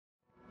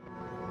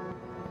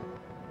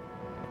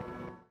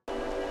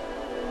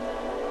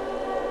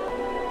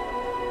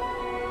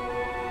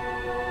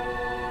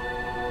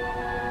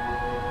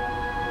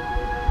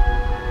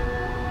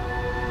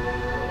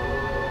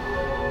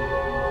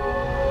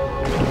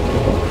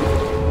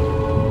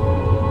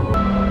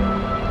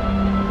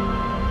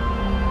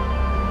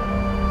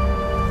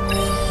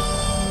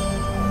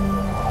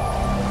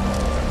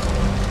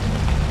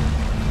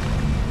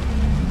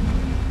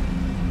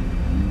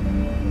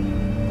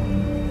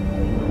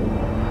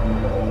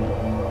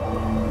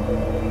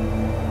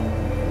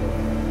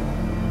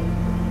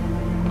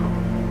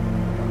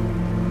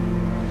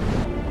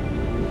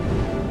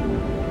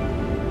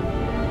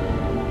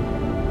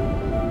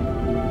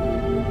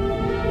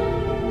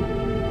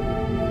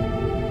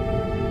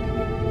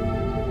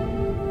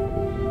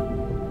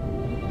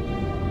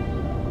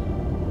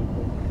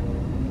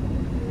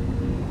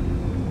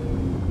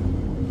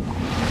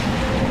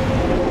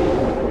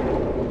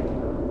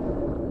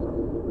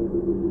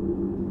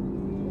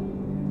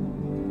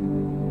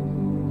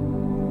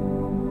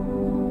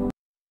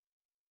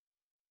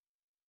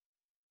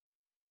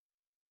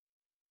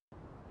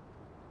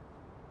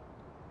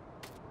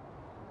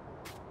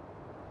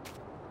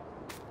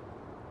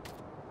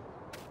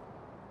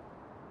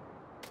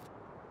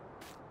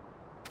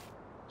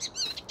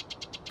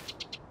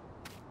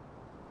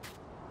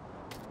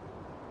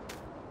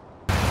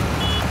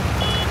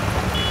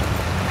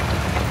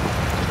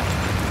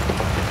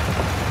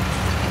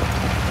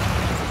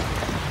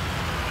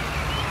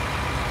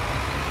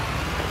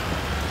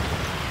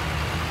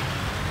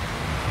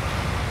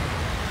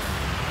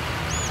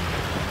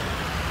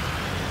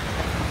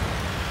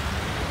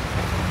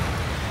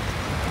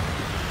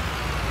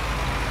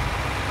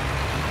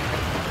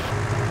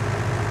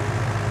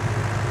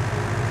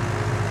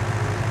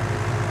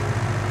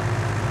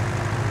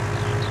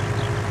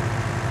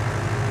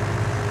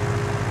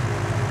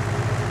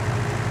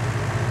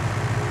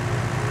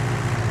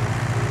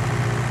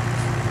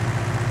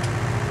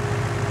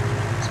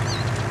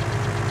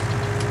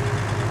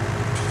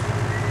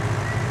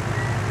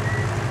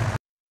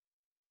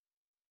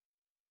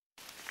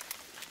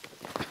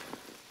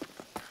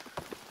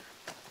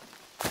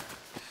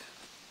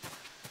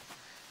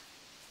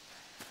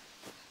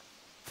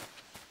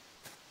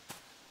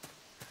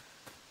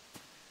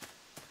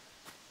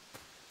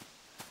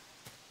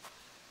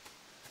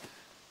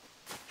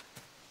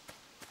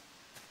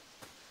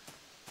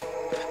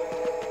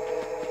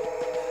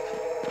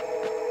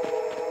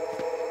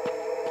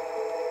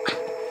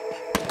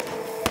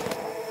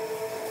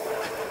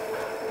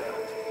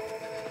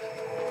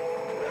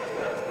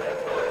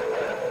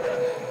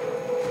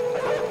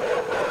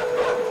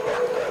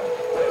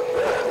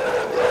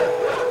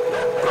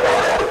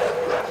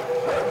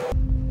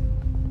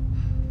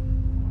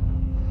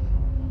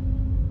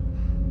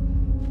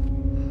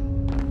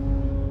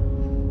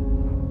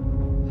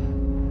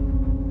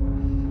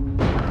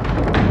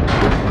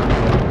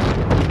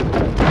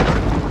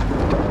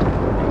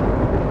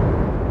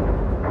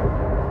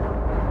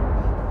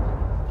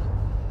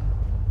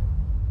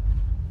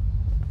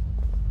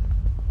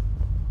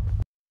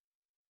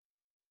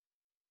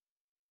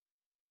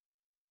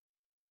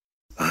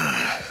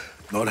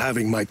Not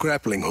having my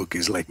grappling hook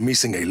is like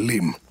missing a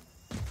limb.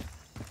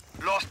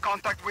 Lost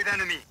contact with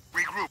enemy.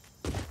 Regroup.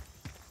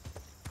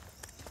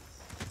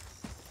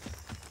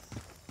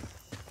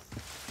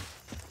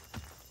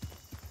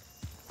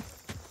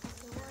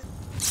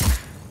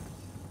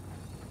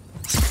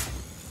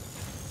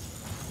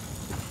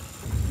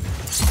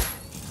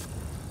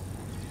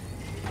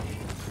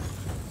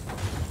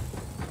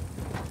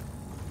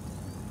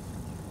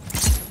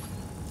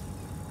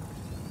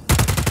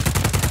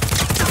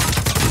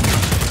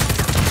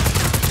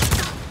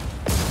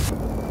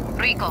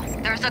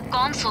 There's a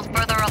console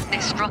further up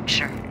this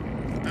structure.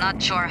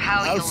 Not sure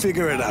how I'll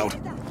figure it out.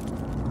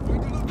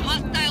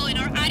 Hostile in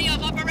our area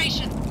of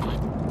operation.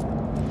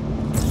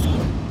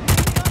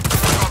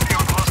 Copy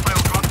on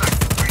hostile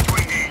contact. Free to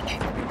engage.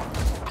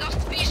 Lost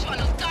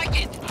visual on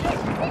target.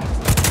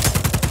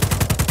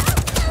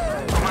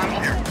 Command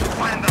here.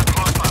 Find that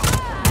hostile.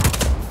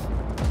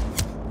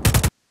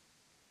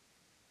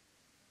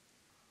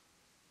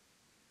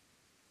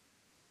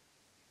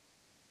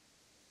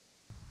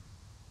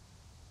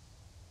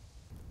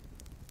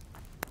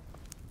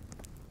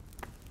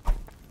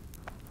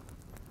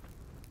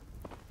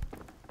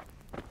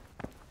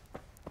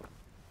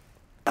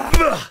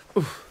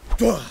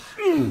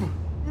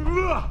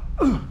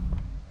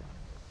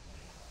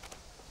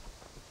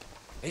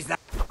 Is that?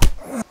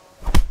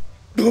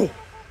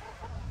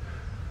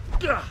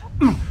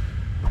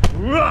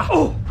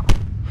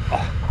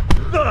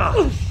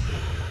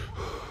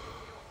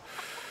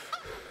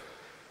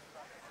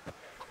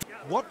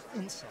 What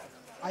insult?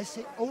 I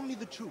say only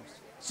the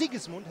truth.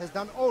 Sigismund has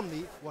done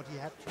only what he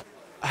had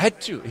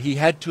to. He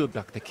had to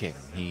abduct the king.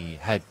 He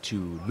had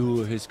to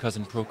lure his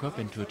cousin Prokop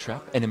into a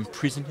trap and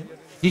imprison him.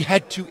 He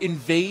had to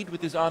invade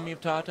with his army of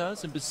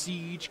Tatars and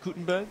besiege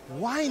Q.U.B.E.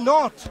 Why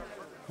not?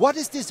 What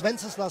is this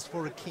Wenceslas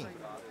for a king?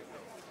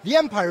 The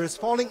empire is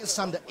falling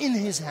asunder in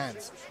his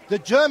hands. The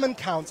German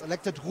counts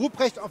elected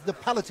Ruprecht of the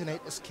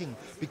Palatinate as king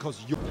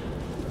because you...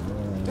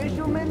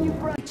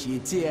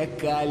 Те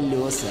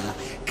колеса.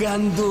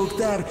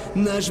 Кондуктор,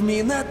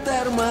 нажми на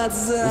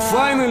тормоза.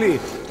 Finally!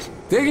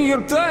 Taking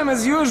your time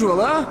as usual,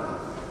 huh?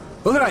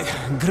 Alright,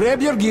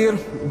 grab your gear,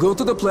 go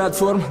to the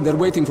platform, they're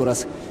waiting for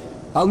us.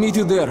 I'll meet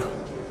you there.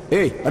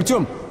 Hey,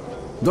 Artyom,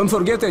 don't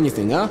forget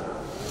anything, huh?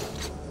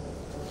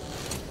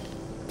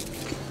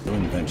 Your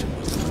invention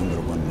was the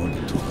 #1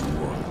 murder tool in the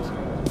world.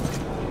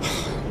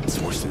 It's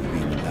worse than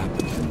being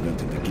adapted and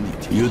invented the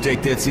guillotine. You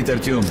take that seat,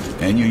 Artyom,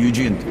 and you,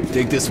 Eugene,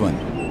 take this one.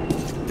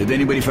 Did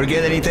anybody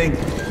forget anything?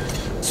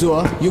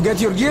 So, you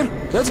get your gear?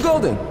 Let's go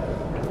then.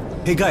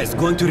 Hey guys,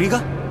 going to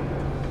Riga?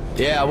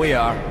 Yeah, we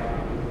are.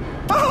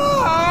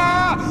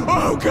 Ah!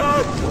 Oh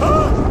god!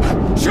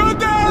 Ah! Shoot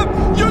them!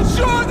 You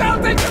shoot! I'll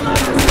take them out!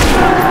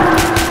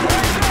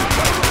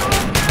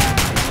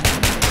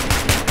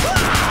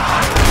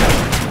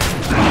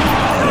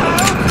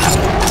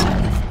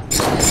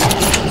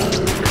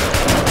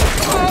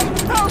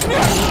 Help me!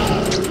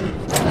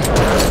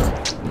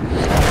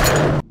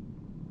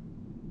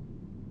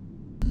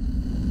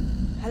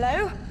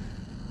 Hello?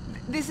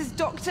 This is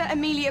Dr.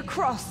 Amelia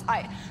Cross.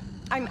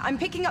 I'm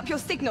picking up your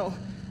signal.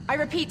 I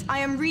repeat, I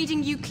am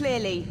reading you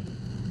clearly.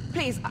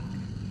 Please,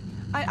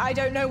 I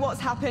don't know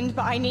what's happened,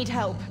 but I need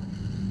help.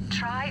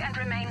 Try and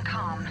remain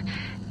calm.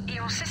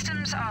 Your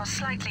systems are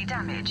slightly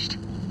damaged.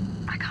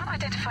 I can't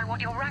identify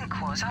what your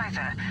rank was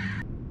either.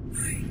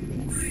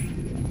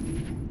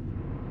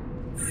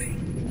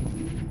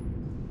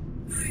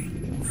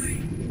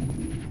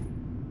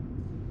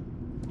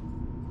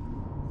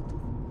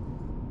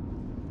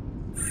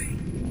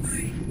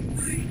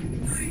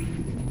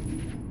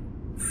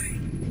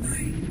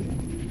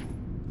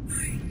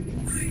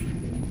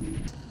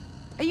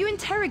 Are you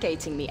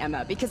interrogating me,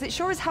 Emma? Because it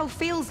sure as hell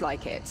feels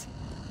like it.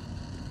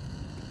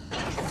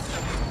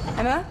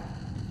 Emma?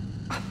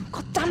 Oh,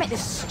 God damn it,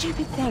 this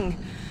stupid thing.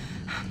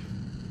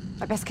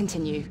 I best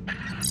continue.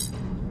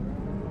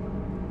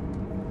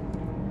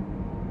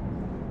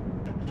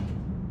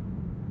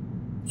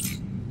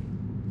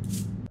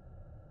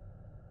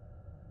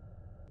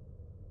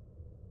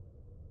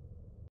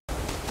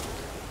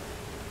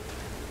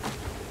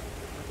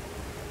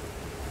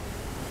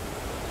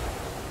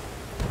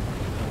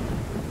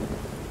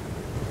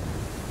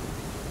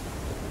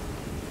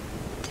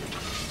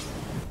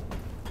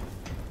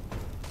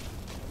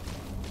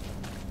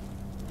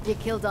 You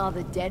killed all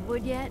the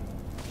deadwood yet?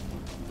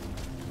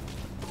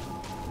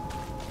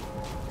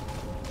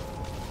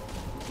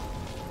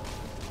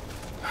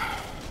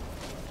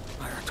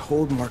 I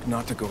told Mark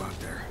not to go out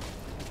there.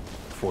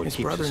 His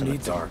brother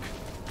needs dark.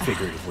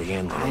 Figuratively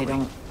and literally. I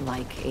don't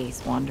like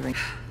Ace wandering.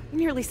 You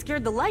nearly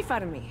scared the life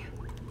out of me.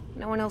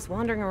 No one else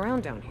wandering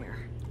around down here.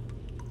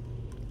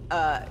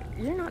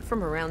 You're not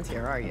from around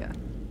here, are you?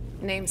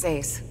 Name's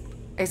Ace.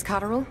 Ace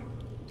Cotterill?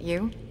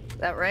 You?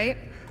 That right?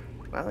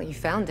 Well, you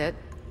found it.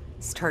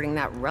 Starting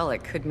that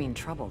relic could mean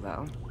trouble,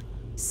 though.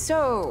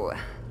 So,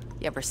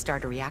 you ever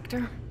start a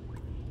reactor?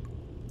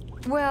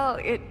 Well,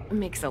 it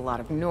makes a lot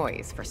of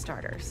noise, for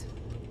starters.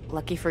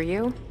 Lucky for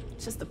you,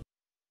 it's just the...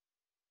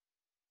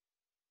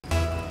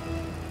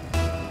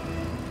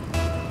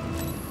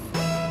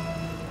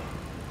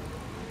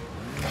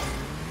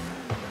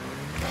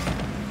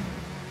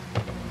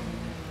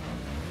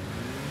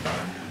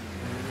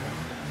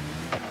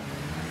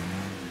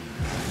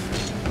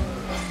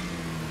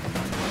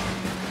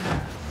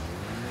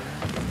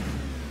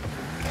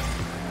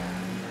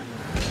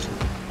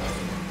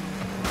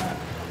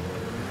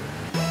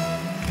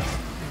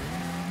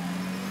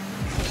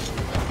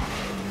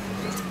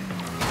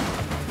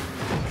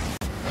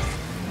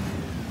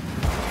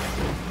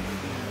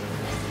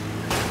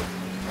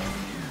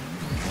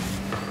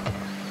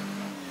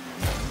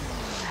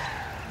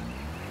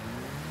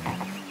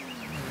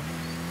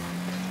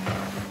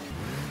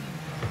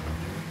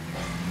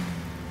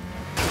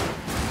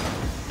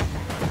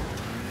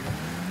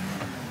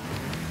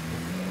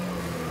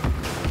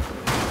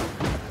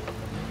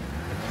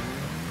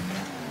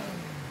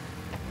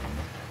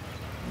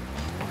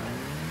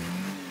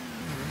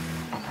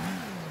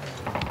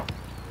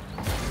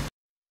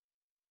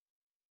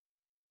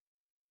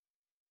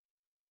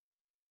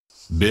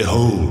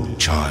 Behold,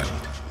 child,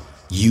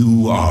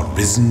 you are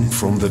risen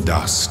from the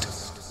dust,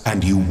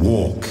 and you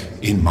walk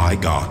in my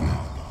garden.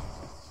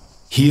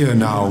 Hear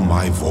now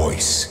my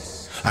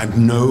voice,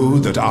 and know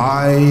that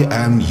I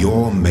am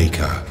your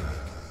maker,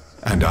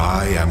 and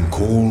I am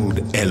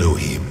called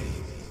Elohim.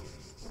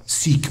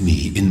 Seek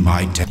me in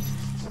my temple.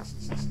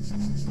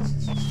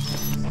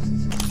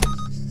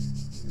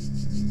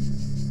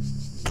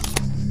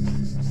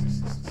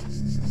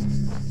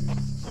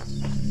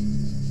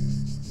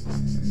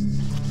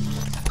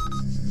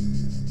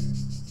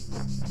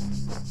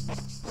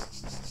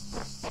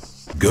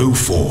 Go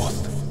forth.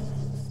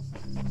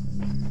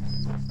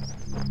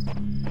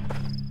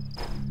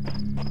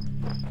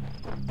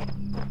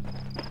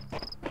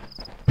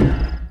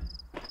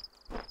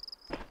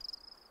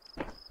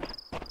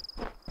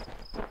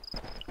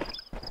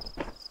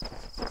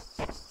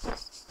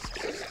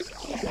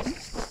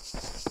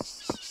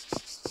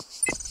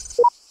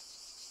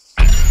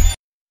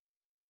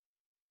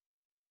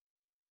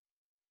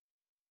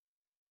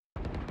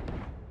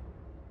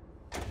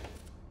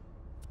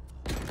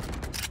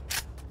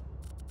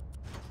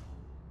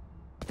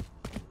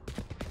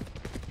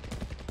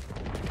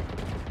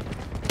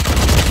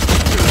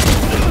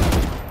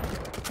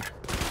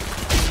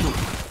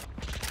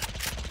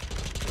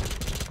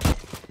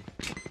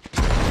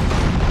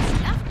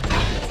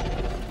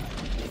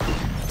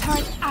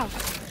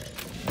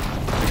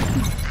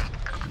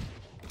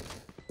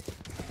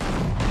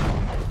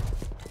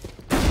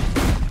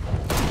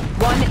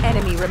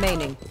 Enemy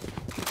remaining.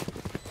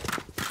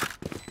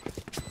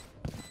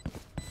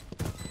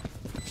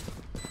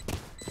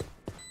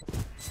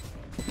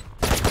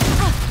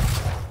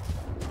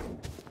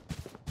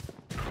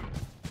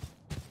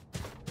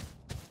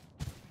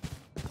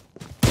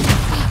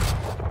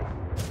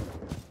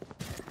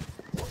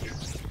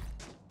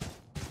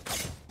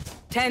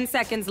 Ten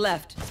seconds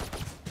left.